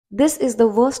This is the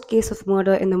worst case of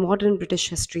murder in the modern British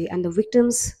history, and the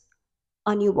victims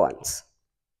are newborns,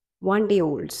 1 day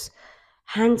olds,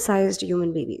 hand sized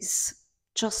human babies,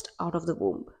 just out of the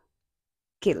womb,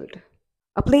 killed.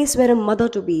 A place where a mother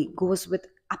to be goes with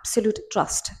absolute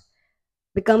trust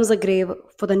becomes a grave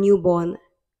for the newborn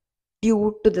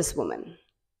due to this woman.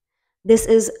 This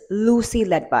is Lucy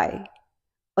Ledby,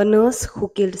 a nurse who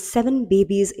killed 7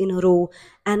 babies in a row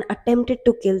and attempted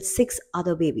to kill 6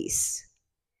 other babies.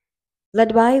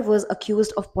 Ledby was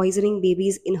accused of poisoning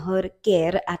babies in her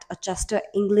care at a Chester,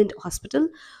 England hospital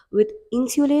with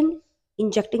insulin,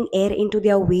 injecting air into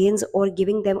their veins, or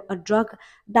giving them a drug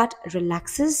that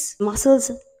relaxes muscles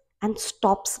and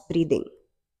stops breathing.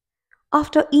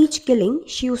 After each killing,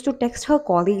 she used to text her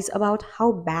colleagues about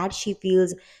how bad she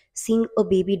feels seeing a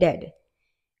baby dead,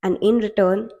 and in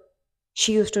return,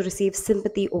 she used to receive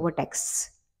sympathy over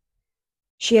texts.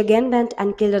 She again went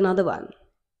and killed another one.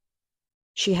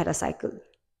 She had a cycle.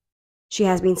 She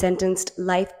has been sentenced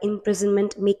life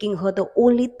imprisonment, making her the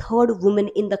only third woman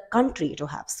in the country to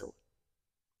have so.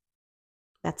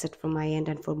 That's it from my end,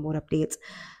 and for more updates,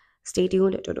 stay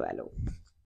tuned to Duello.